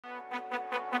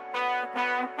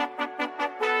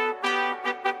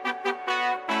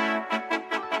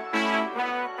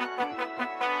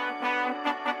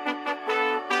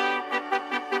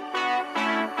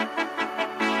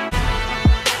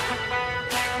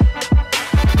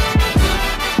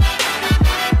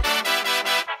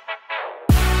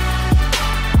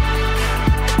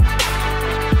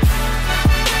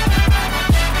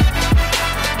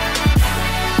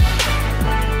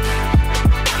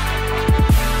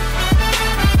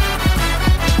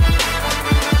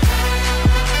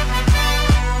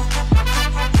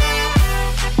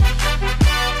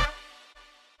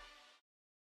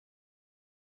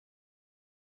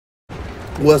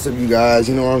What's up, you guys?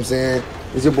 You know what I'm saying?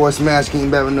 It's your boy Smash King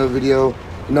back with another video.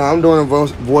 You know, I'm doing a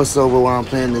voiceover while I'm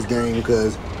playing this game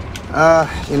because,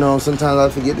 you know, sometimes I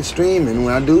forget to stream, and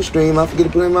when I do stream, I forget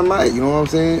to play my mic. You know what I'm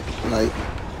saying? Like,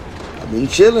 I've been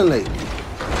chilling lately.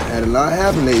 I had a lot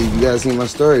happen lately. You guys seen my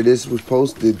story. This was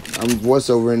posted. I'm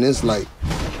voiceover in this, like,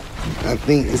 I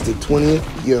think it's the 20th.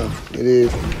 Yeah, it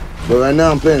is. But right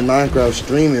now I'm playing Minecraft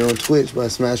streaming on Twitch by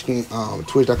Smash King,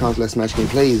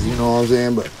 twitch.com/SmashKingPlays. You know what I'm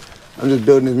saying? But I'm just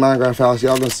building this Minecraft house.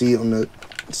 Y'all gonna see it on the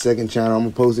second channel. I'm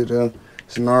gonna post it there.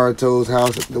 It's Naruto's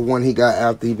house, the one he got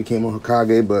after he became a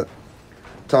Hokage. But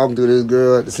talking to this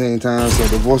girl at the same time, so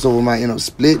the voiceover might end up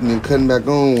splitting and cutting back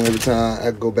on every time I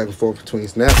go back and forth between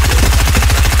snaps.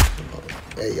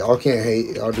 Hey, y'all can't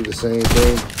hate. Y'all do the same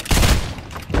thing.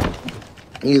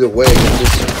 Either way,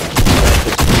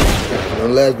 the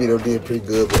last video did pretty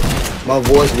good, but my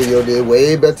voice video did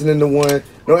way better than the one.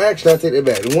 No, actually, I take that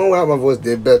back. The one without my voice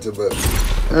did better, but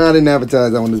I didn't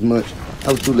advertise that one as much.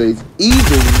 I was too lazy.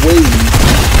 Either way,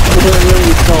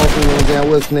 I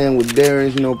was playing with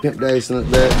Darren's, you know, Pimp Daddy, Son of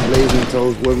that, Blazing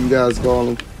Toast, whatever you guys call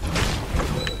them.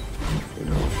 You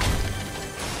know,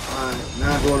 I'm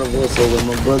not going to voiceover.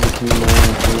 My brother came on,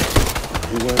 so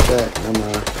he went back.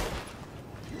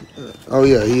 Oh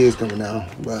yeah, he is coming now.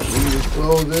 But let me just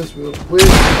close this real quick.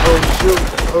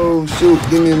 Oh shoot,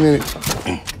 give me a minute.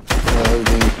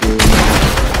 Everything's good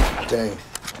now. Dang.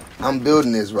 I'm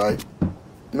building this, right?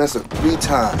 Messed up 3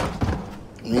 times.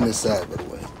 I mean this side, by the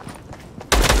way.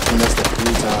 I messed up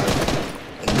 3 times.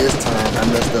 And this time I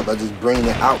messed up by just bringing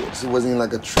it outwards. It wasn't even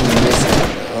like a true missing.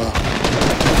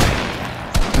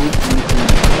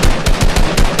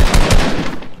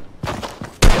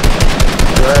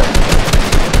 Right.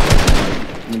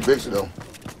 Let me fix it though.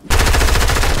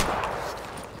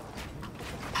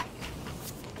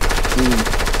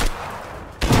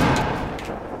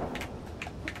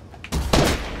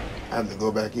 I have to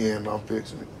go back in, but I'm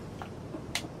fixing it.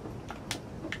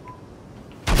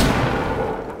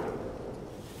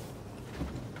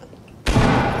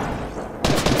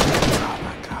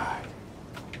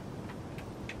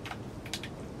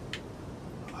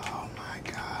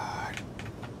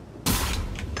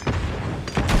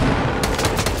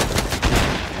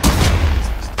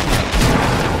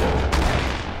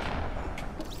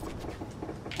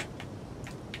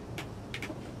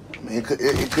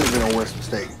 It could have been a worse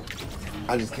mistake.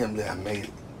 I just can't believe I made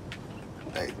it.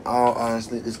 Like, all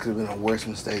honestly, this could have been a worse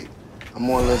mistake. I'm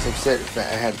more or less upset the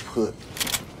fact I had to put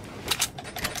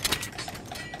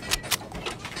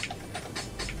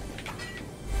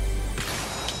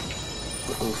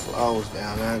those flowers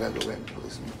down. Now I gotta go back and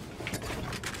put some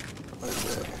like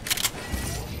that.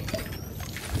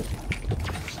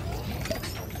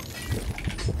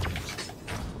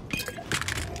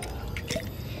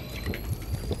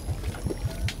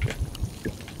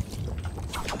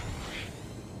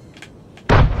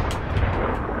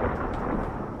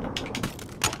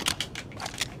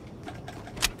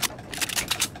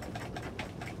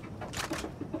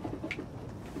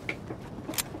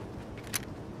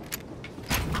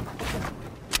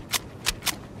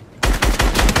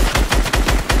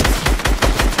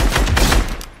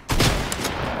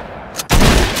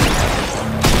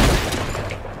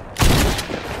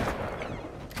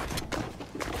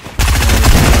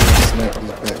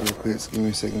 Give me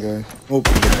a second, guys. Hope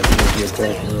you guys can get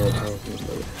back and real talking.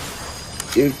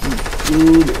 If you do,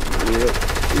 it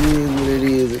is what it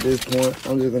is at this point.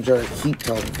 I'm just gonna try to keep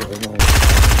talking for as long.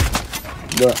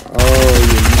 But oh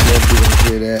yeah, you definitely gonna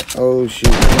hear that. Oh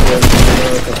shoot,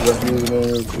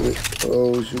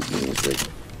 oh shoot, give me a second.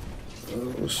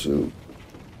 Oh shoot.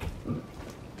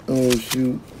 Oh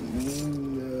shoot.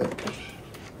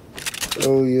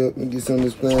 Oh yeah, let me get some of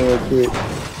this playing real quick.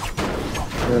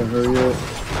 Gotta hurry up.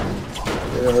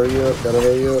 Gotta hurry up, gotta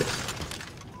hurry up.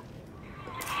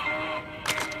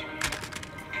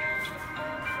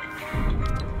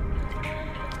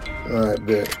 Alright,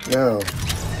 bet. Now.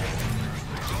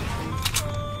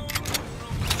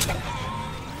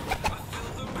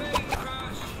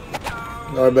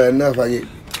 Alright, bad enough. I get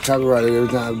copyrighted every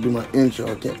time I do my intro.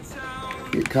 I can't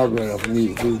get copyrighted off of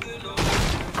music too.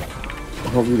 I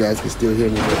hope you guys can still hear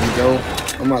me, but if you don't,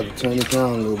 I'm about to turn this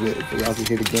down a little bit so y'all can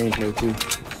hear the gameplay too.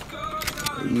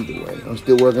 Either way, I'm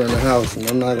still working on the house, and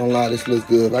I'm not gonna lie, this looks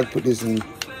good. If I could put this in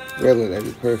regular, that'd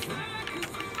be perfect.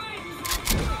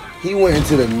 He went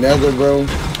into the nether, bro.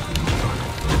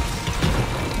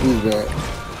 He's back.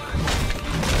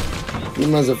 He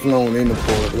must have flown in the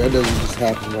portal, but that doesn't just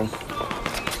happen, bro.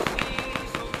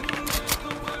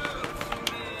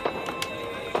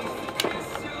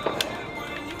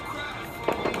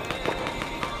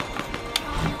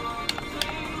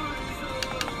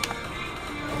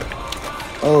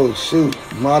 Oh shoot,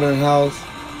 modern house.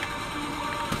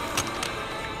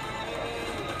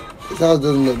 This house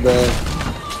doesn't look bad.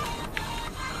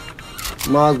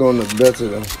 Mine's gonna look better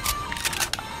though.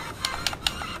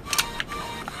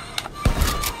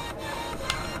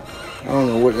 I don't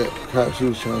know what that crap she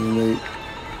was trying to make.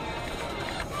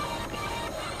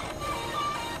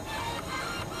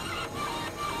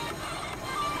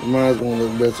 Mine's gonna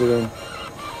look better though.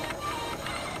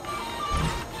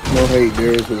 No hate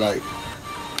there, but like,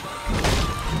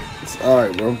 it's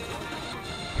alright, bro.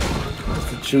 It's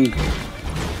the truth.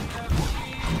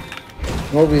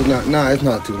 Hopefully it's not. Nah, it's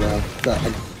not too loud. It's not,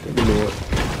 I can do it.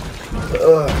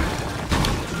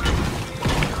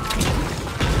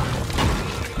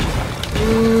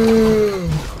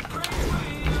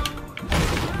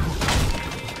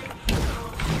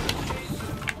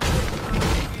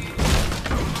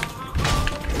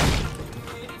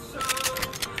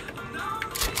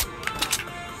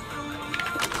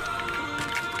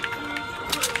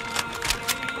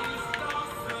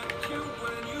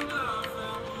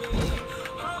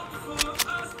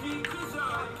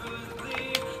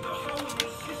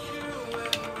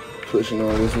 Pushing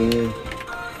all this in.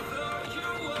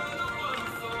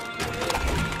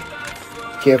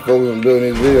 Can't focus on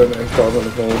building this video now. He's talking on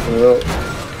the phone with someone else.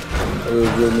 I was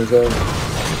building this house.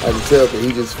 I can tell that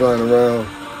he's just flying around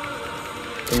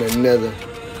in the nether.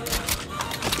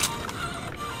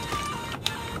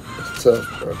 It's tough,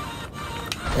 bro.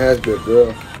 Has been,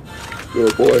 bro.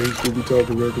 Little boy, he should be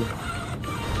talking right there.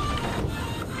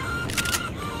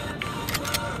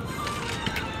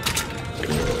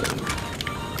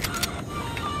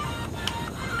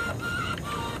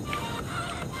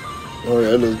 Oh,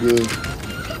 yeah, that looks good.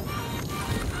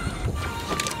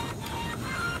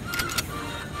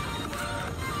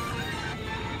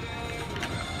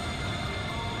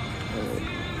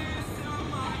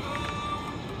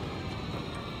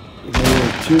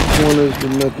 Two corners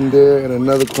with nothing there, and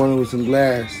another corner with some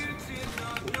glass.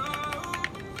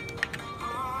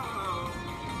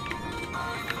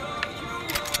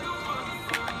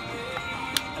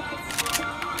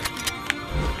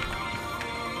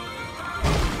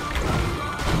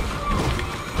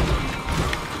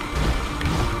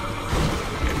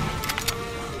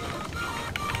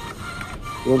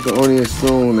 One can only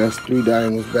assume that's 3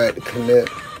 diamonds back to connect.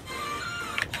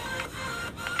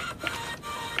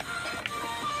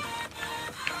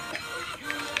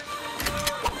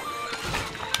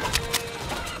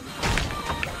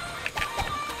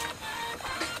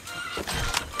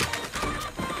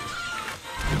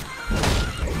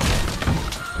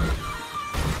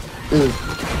 This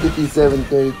is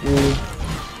 5733.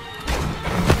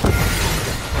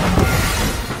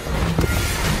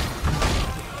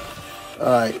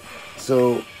 Alright,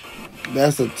 so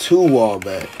that's a 2 wall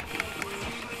back.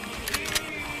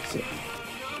 So,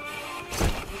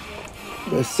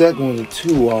 the second one's a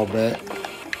 2 wall back.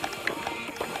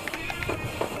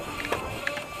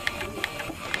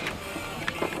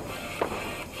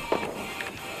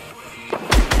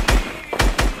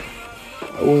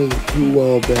 That one's a 2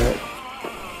 wall back.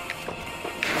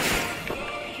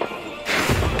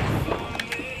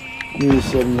 Maybe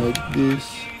something like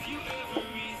this.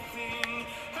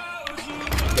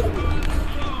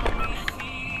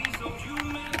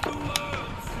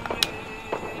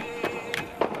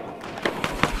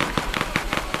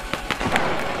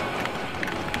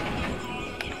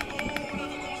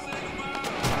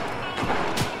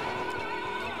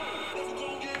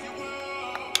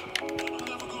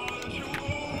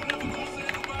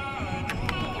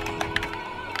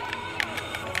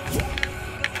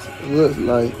 Looks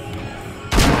like,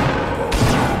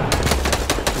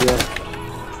 yeah.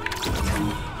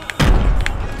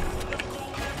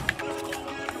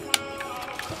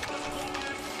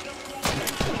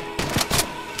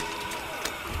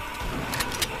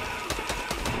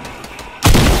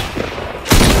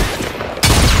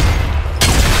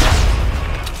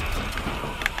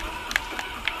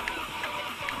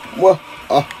 What?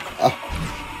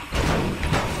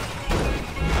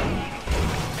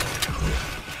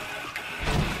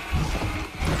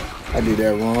 I did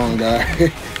that wrong, guy.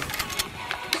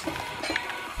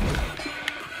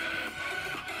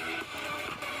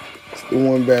 It's the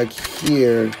one back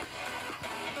here.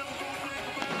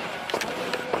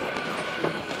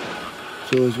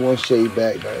 So it's one shade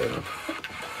back there.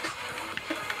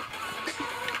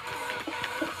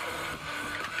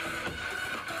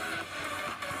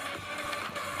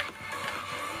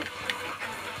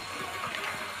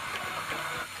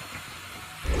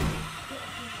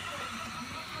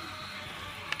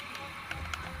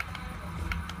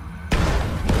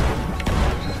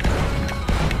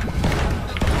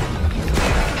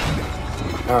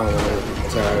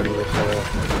 tired of this.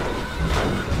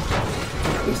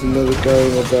 There's another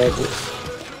thing about this.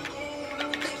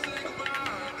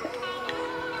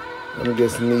 I'm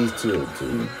guessing these two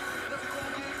too.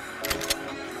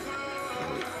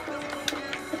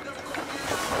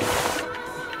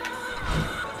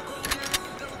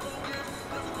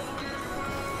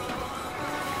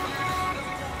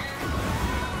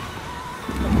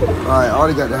 Alright, I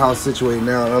already got the house situated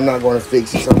now, and I'm not going to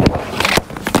fix it. So wow.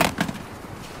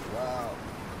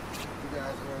 You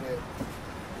guys are in there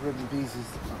ripping pieces.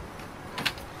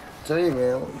 Tell you,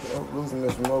 man, I'm losing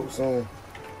this remote soon.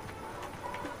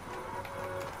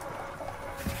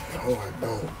 I hope I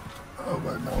don't.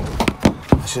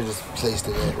 I should have just placed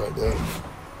it in right there.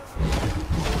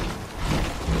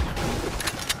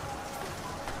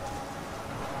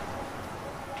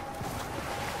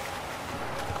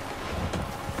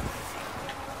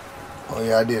 Oh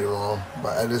yeah, I did it wrong,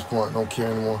 but at this point, I don't care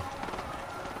anymore.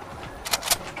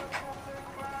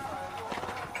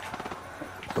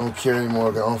 Don't care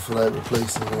anymore, I don't feel like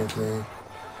replacing anything.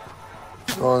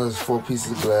 As long as 4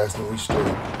 pieces of glass, then we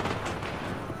straight.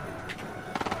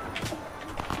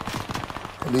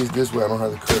 At least this way I don't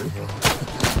have to cut it here.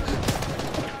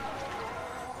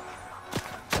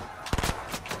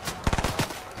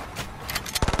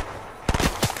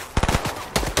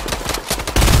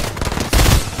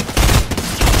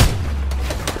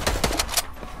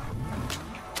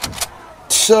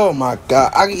 Oh my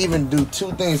God, I can even do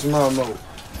 2 things from my remote.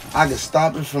 I can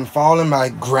stop it from falling by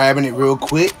grabbing it real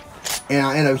quick, and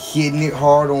I end up hitting it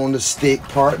hard on the stick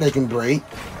part that can break.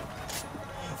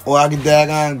 Or I can let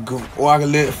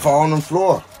it fall on the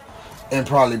floor and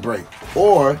probably break.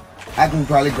 Or I can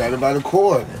probably grab it by the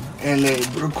cord and let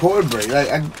the cord break.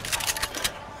 It's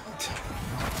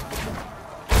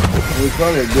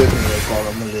probably a good thing they fall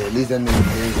on my leg. At least that means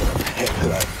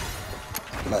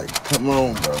they're like, come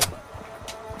on, bro.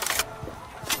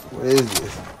 What is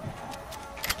this?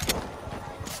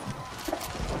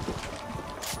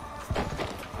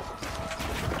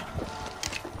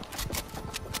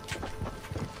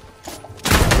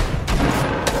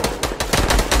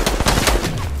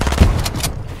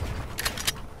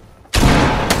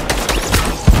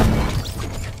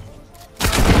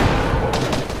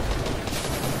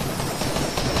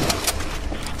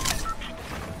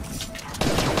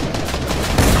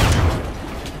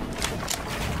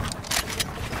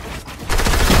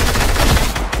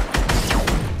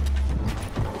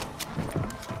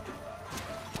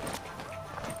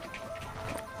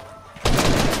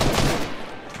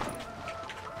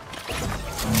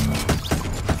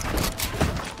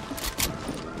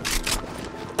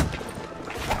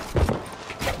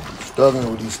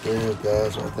 Struggling with these stairs,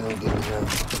 guys, so I think I'm getting them.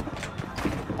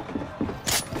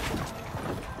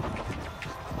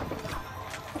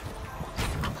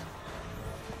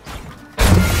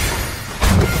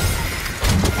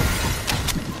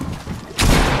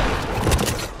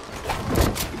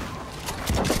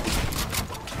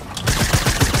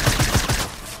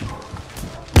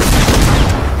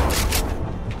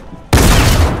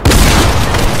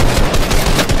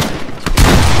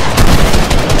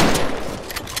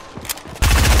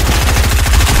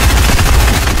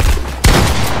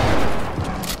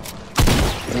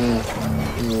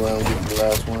 Anyway, I'll get the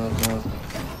last one done.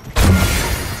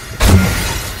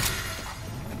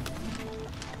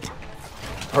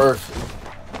 Perfect.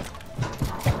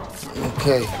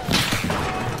 Okay.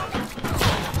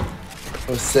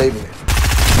 We're saving it.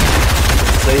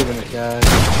 We're saving it, guys.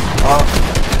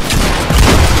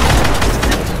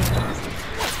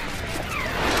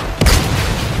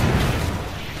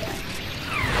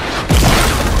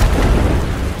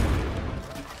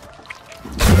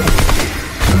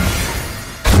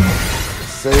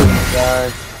 Saving it,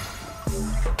 guys.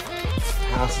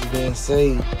 House is being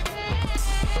saved.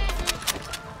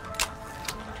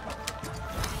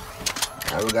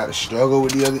 Now we got to struggle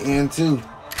with the other end too.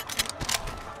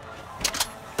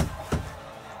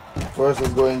 First,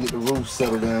 let's go ahead and get the roof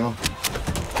settled down.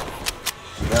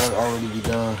 That'll already be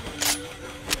done.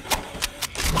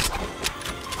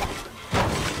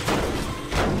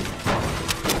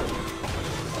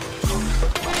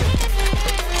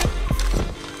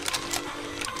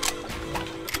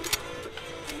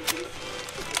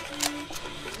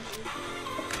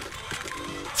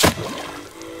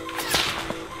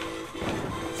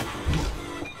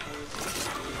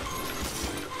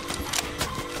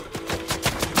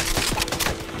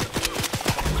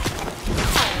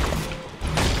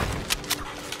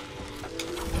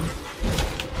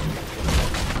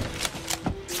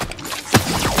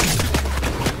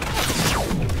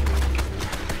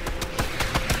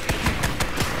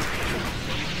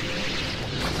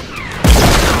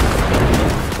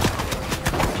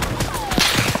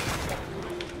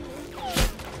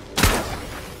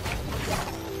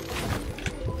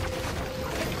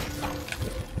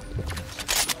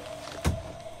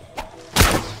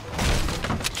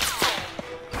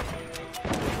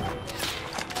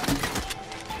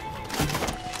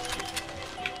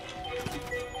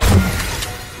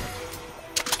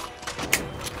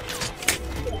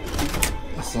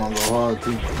 hard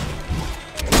too.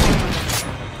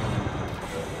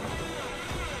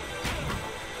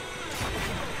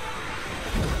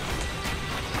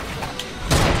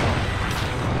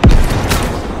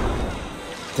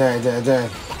 Dang, dang, dang.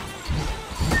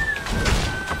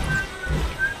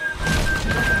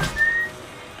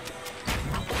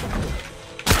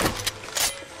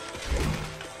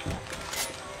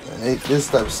 Man, this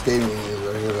type of stadium is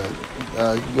right here, like,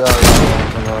 you got to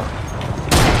come out.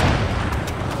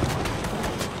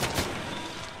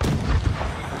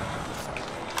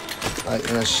 Like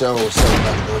in a show or something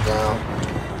about to go down.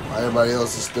 While everybody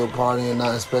else is still partying,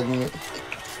 not expecting it.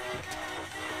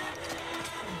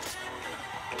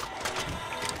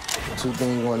 Two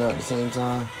things going out at the same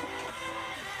time.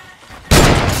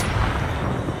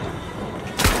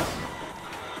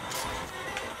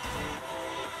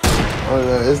 Oh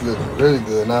yeah, it's looking really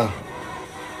good now.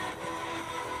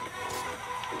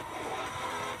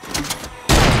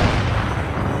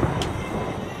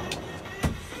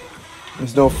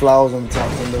 There's no flowers on the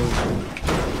top windows.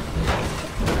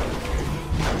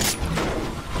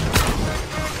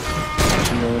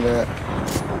 Remember that?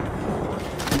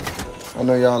 I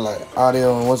know y'all like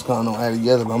audio and what's going on add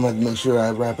together, but I'm gonna have to make sure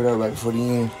I wrap it up right before the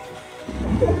end.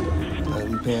 Gotta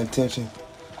be paying attention.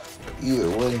 Either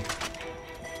way,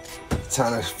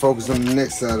 trying to focus on the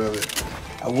next side of it.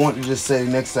 I want to just say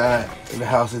the next side of the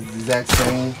house is the exact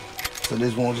same, so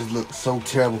this won't just look so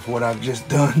terrible for what I've just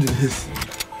done to this.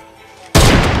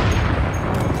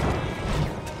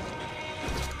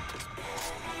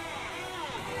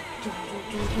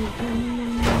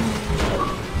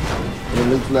 It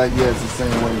looks like, yeah, it's the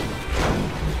same way.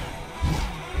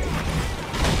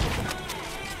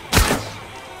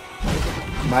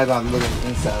 Might have to look at the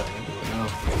inside and do it now.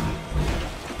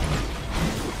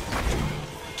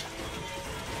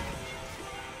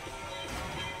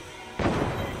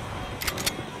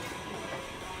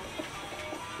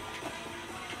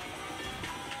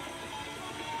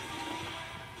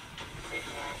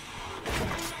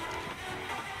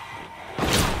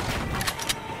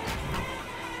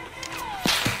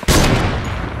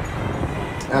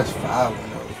 That's 5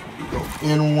 windows. You go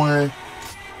in one,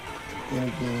 in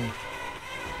again.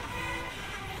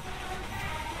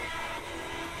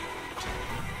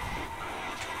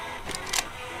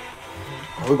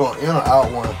 We're going in or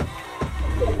out one.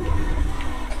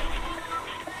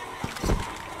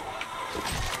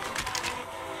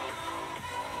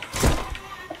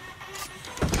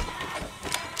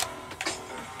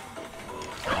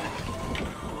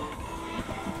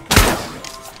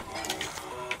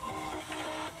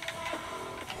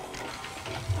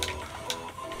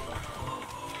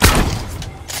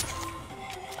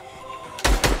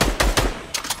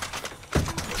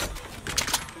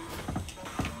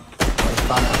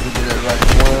 Find out who did that right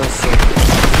in 1 second.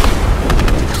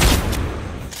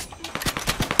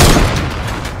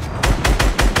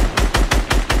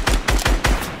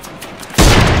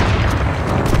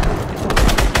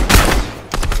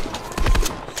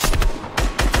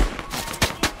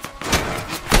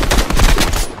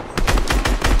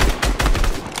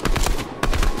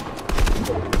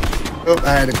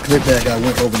 I had a clip that I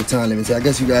went over the time limit, so I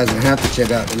guess you guys are gonna have to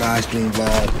check out the live stream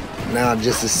vlog now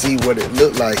just to see what it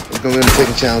looked like. It's gonna be on the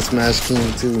second channel, Smash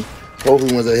King 2.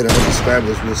 Hopefully once I hit 100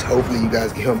 subscribers, which hopefully you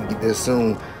guys can help me get there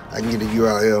soon, I can get a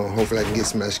URL and hopefully I can get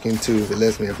Smash King 2 if it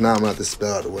lets me. If not, I'm gonna have to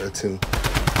spell out the word 2.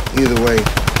 Either way,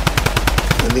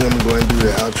 I think I'm gonna go ahead and do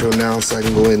the outro now so I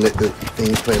can go ahead and let the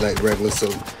things play like regular. So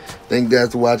thank you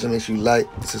guys for watching. Make sure you like,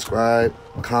 subscribe,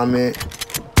 comment,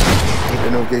 hit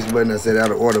the notification button. I said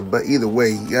out of order, but either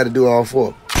way, you gotta do all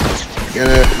 4. You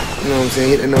gotta, you know what I'm saying,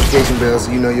 hit the notification bell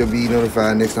so you know you'll be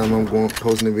notified next time I'm going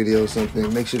posting a video or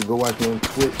something. Make sure to go watch me on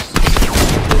Twitch.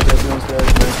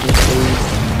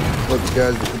 Hope you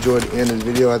guys enjoyed the end of the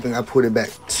video. I think I put it back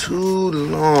too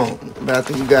long, but I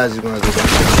think you guys are gonna go back.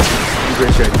 I'm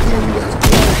pretty sure you guys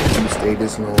can stay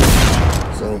this long.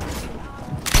 So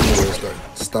I'm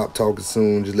gonna stop talking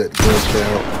soon. Just let the guns play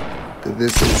out. Cause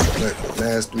this is like the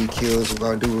last 3 kills, if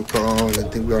I do recall. I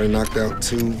think we already knocked out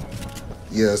 2.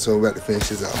 Yeah, so I'm about to finish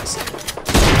this out. So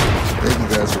thank you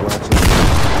guys for watching.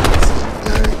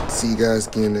 See you guys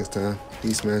again next time.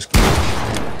 Peace, Smash King.